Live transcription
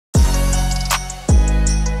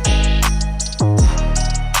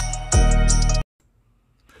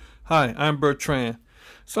Hi, I'm Bertrand.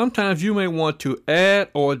 Sometimes you may want to add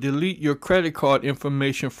or delete your credit card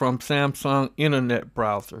information from Samsung Internet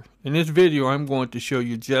browser. In this video, I'm going to show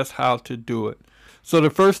you just how to do it. So the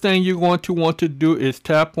first thing you're going to want to do is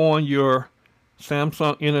tap on your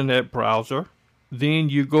Samsung Internet browser. Then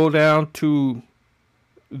you go down to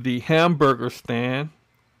the hamburger stand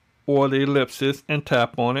or the ellipsis and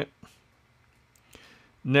tap on it.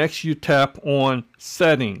 Next, you tap on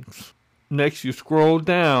Settings. Next, you scroll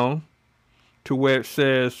down to where it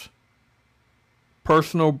says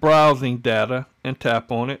Personal Browsing Data and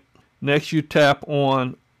tap on it. Next, you tap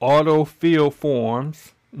on Auto Fill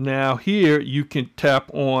Forms. Now here you can tap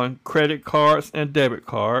on credit cards and debit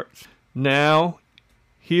cards. Now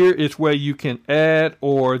here is where you can add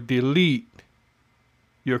or delete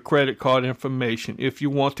your credit card information. If you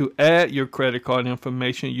want to add your credit card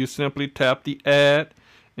information, you simply tap the add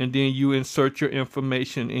and then you insert your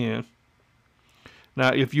information in.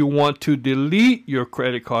 Now if you want to delete your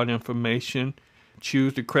credit card information,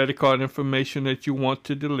 choose the credit card information that you want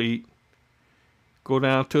to delete. Go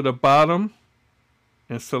down to the bottom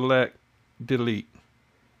and select delete.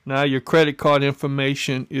 Now your credit card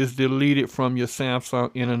information is deleted from your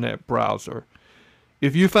Samsung Internet browser.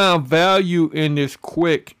 If you found value in this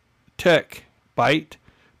quick tech bite,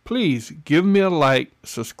 please give me a like,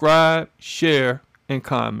 subscribe, share, and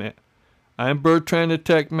comment. I'm Bertrand the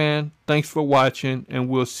Tech Man. Thanks for watching, and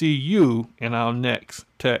we'll see you in our next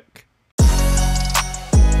tech